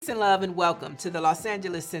Peace and love and welcome to the Los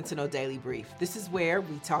Angeles Sentinel Daily Brief. This is where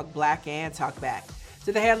we talk black and talk back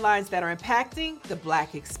to the headlines that are impacting the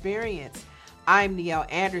black experience. I'm Neil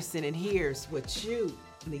Anderson, and here's what you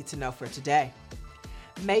need to know for today.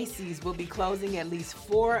 Macy's will be closing at least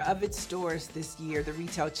 4 of its stores this year, the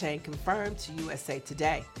retail chain confirmed to USA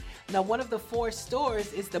Today. Now, one of the 4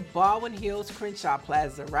 stores is the Baldwin Hills Crenshaw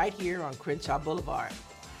Plaza right here on Crenshaw Boulevard.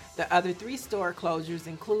 The other 3 store closures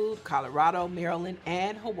include Colorado, Maryland,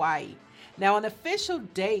 and Hawaii. Now, an official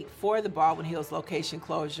date for the Baldwin Hills location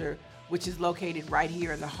closure, which is located right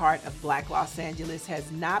here in the heart of Black Los Angeles,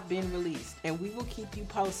 has not been released, and we will keep you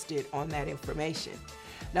posted on that information.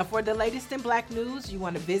 Now, for the latest in black news, you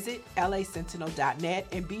want to visit lasentinel.net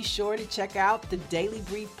and be sure to check out the Daily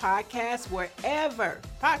Brief podcast wherever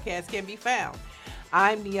podcasts can be found.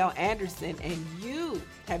 I'm Neil Anderson, and you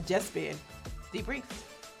have just been debriefed.